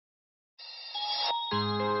Okay,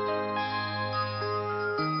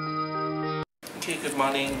 good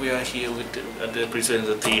morning. We are here with the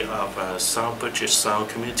representative of South Puget Sound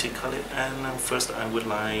Community College, and first I would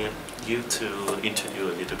like you to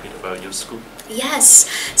introduce a little bit about your school. Yes,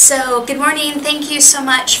 so good morning. Thank you so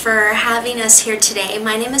much for having us here today.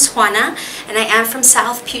 My name is Juana, and I am from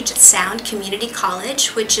South Puget Sound Community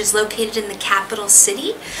College, which is located in the capital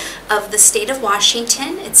city of the state of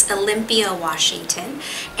Washington. It's Olympia, Washington,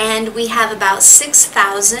 and we have about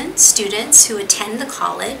 6,000 students who attend the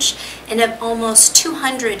college and have almost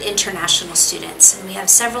 200 international students, and we have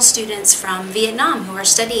several students from Vietnam who are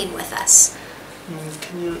studying with us.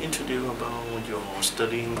 Can you introduce about your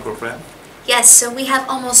studying program? Yes, so we have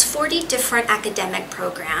almost 40 different academic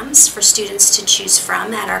programs for students to choose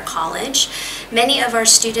from at our college. Many of our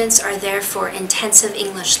students are there for intensive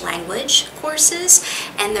English language courses,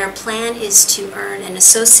 and their plan is to earn an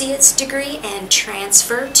associate's degree and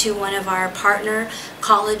transfer to one of our partner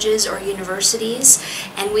colleges or universities.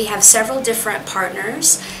 And we have several different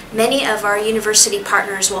partners. Many of our university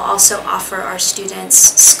partners will also offer our students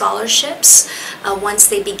scholarships once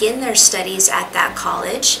they begin their studies at that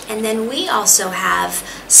college. And then we also have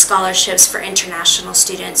scholarships for international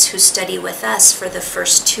students who study with us for the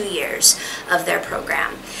first 2 years of their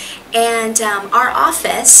program. And our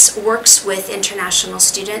office works with international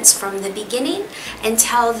students from the beginning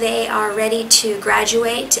until they are ready to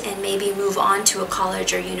graduate and maybe move on to a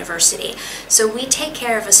college or university. So we take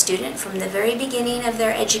care of a student from the very beginning of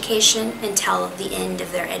their education until the end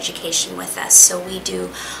of their education with us. So we do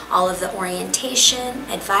all of the orientation,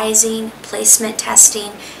 advising, placement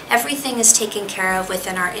testing. Everything is taken care of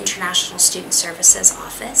within our International Student Services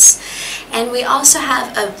office. And we also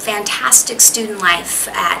have a fantastic student life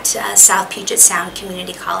at South Puget Sound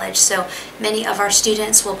Community College. So many of our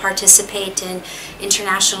students will participate in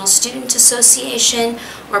International Student Association,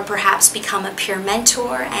 or perhaps become a peer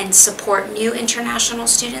mentor and support new international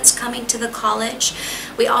students coming to the college.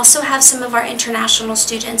 We also have some of our international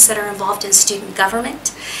students that are involved in student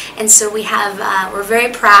government. And so we're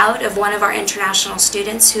very proud of one of our international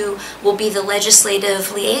students who will be the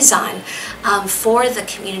legislative liaison for the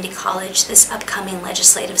community college this upcoming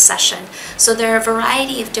legislative session. So there are a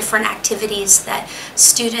variety of different activities that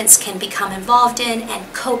students can become involved in,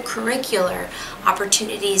 and co-curricular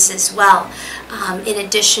opportunities as well, in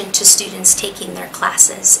addition to students taking their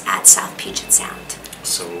classes at South Puget Sound.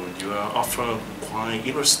 So you are offering quite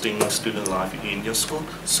interesting student life in your school.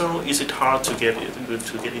 So is it hard to get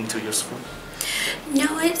into your school?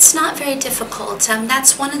 No, it's not very difficult.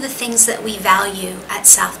 That's one of the things that we value at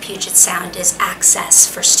South Puget Sound is access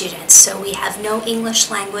for students. So we have no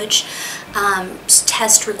English language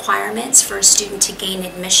test requirements for a student to gain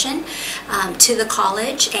admission to the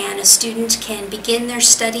college, and a student can begin their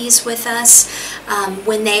studies with us.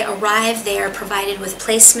 When they arrive, they are provided with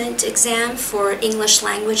placement exam for English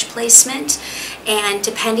language placement, and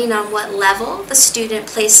depending on what level the student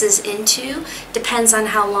places into depends on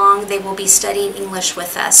how long they will be studying English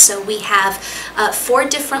with us. So we have 4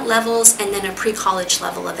 different levels and then a pre-college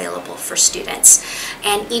level available for students,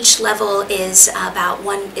 and each level is about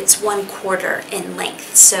 1 quarter in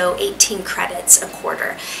length, so 18 credits a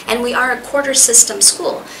quarter. And we are a quarter system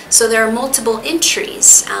school, so there are multiple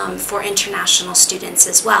entries for international students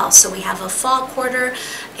as well. So we have a fall quarter,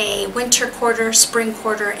 a winter quarter, spring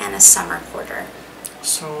quarter, and a summer quarter.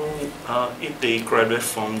 So if they graduate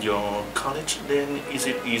from your college, then is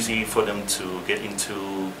it easy for them to get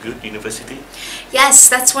into good university? Yes,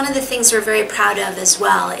 that's one of the things we're very proud of as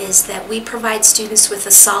well, is that we provide students with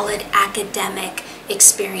a solid academic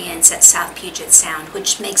experience at South Puget Sound,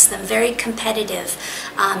 which makes them very competitive.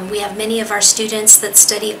 We have many of our students that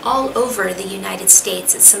study all over the United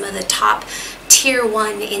States at some of the top Tier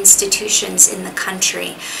 1 institutions in the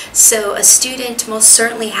country. So a student most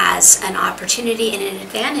certainly has an opportunity and an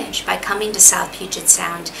advantage by coming to South Puget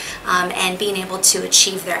Sound and being able to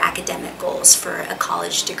achieve their academic goals for a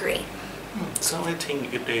college degree. So I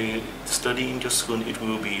think if they study in your school, it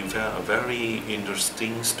will be a very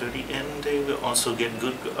interesting study, and they will also get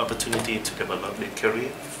good opportunity to develop their career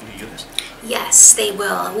in the U.S. Yes, they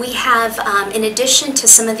will. We have, in addition to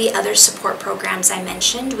some of the other support programs I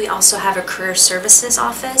mentioned, we also have a career services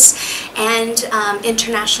office, and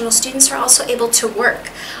international students are also able to work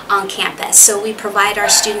on campus. So we provide our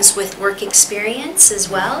students with work experience as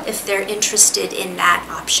well if they're interested in that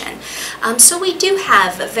option. So we do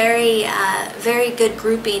have a very good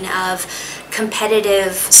grouping of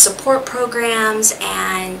competitive support programs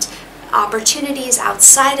and opportunities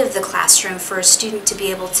outside of the classroom for a student to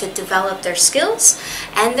be able to develop their skills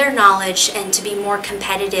and their knowledge and to be more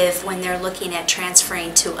competitive when they're looking at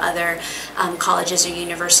transferring to other colleges or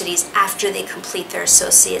universities after they complete their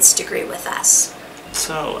associate's degree with us.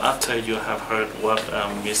 So after you have heard what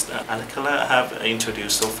Ms. Alakala have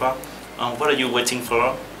introduced so far, what are you waiting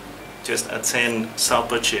for? Just attend South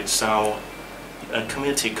Puget Sound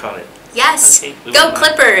Community College. Yes, okay, go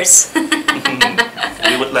Clippers!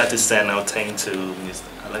 We would like to send our thanks to Ms.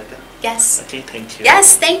 Alakala. Yes. Okay, thank you.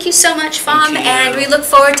 Yes, thank you so much, Pham, Thank you. and we look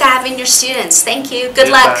forward to having your students. Thank you. Good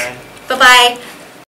Goodbye. luck. Bye-bye.